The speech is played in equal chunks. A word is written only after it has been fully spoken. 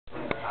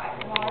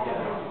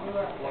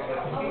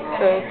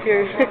So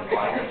here,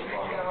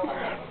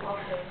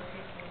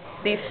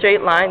 these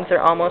straight lines are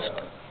almost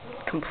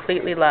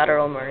completely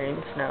lateral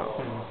moraines now.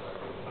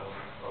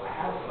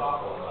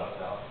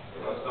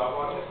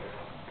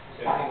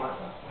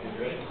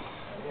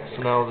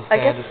 So now the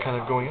sand is kind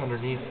of going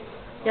underneath.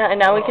 Yeah, and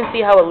now we can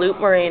see how a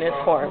loop moraine is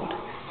formed.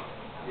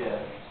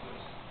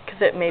 Because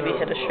it maybe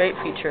hit a straight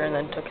feature and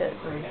then took it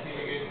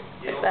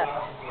like that.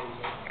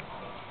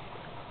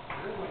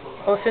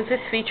 Well, since this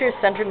feature is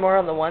centered more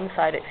on the one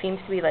side, it seems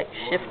to be like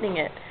shifting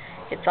it.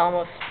 It's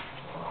almost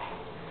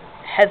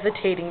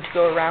hesitating to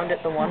go around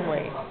it the one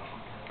way.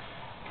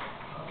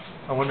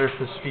 I wonder if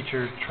this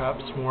feature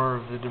traps more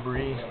of the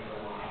debris.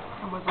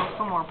 It was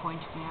also more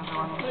pointy than the other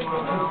one was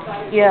more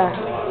round. Yeah.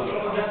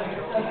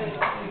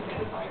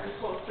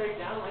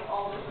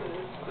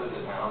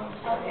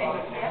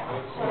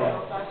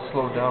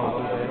 Slow down a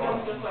little bit.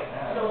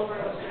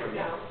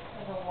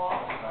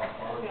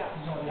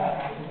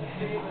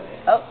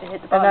 Oh, it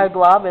hit the bottom. And our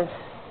glob has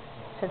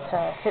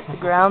hit the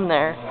ground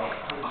there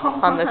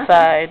on the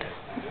side.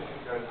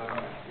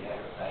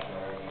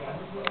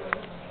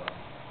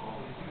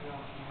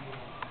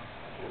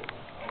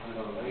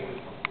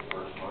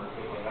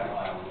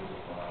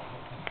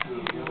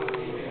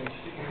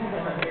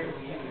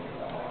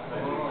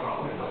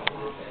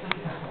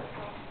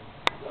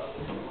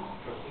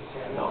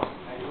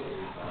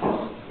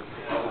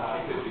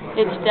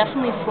 It's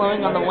definitely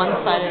flowing on the one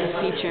side of the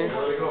feature.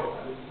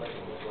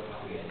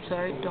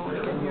 Sorry, don't want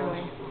to get in your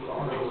way.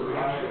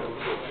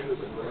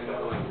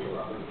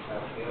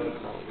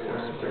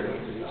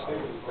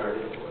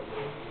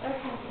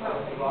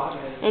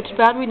 It's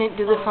bad we didn't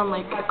do this on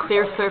like a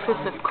clear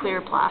surface of clear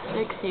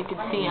plastic so you could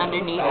see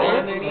underneath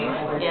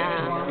it.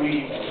 Yeah.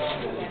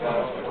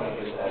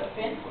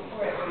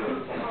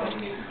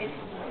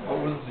 What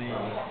was the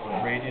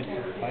radius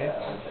of the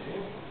pipes?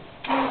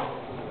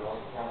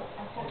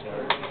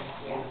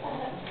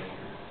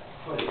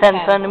 10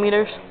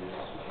 centimeters.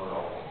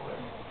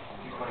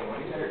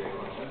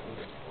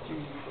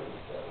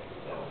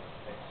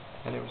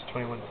 And it was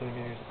 21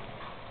 centimeters.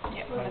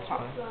 Yeah, that's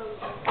fine.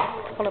 I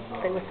want to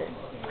play with it.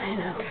 I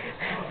know.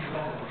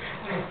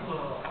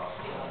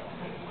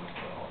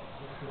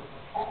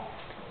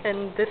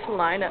 And this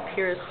line up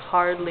here is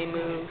hardly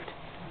moved.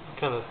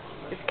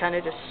 It's kind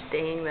of just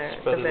staying there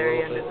at the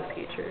very end of the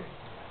feature.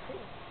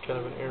 Kind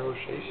of an arrow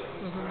shape.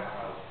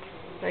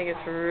 I think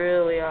it's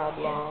really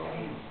oblong.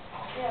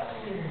 So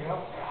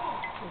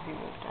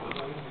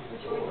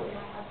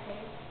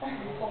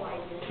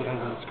it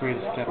has its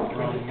greatest step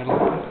around the middle of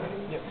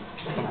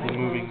the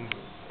moving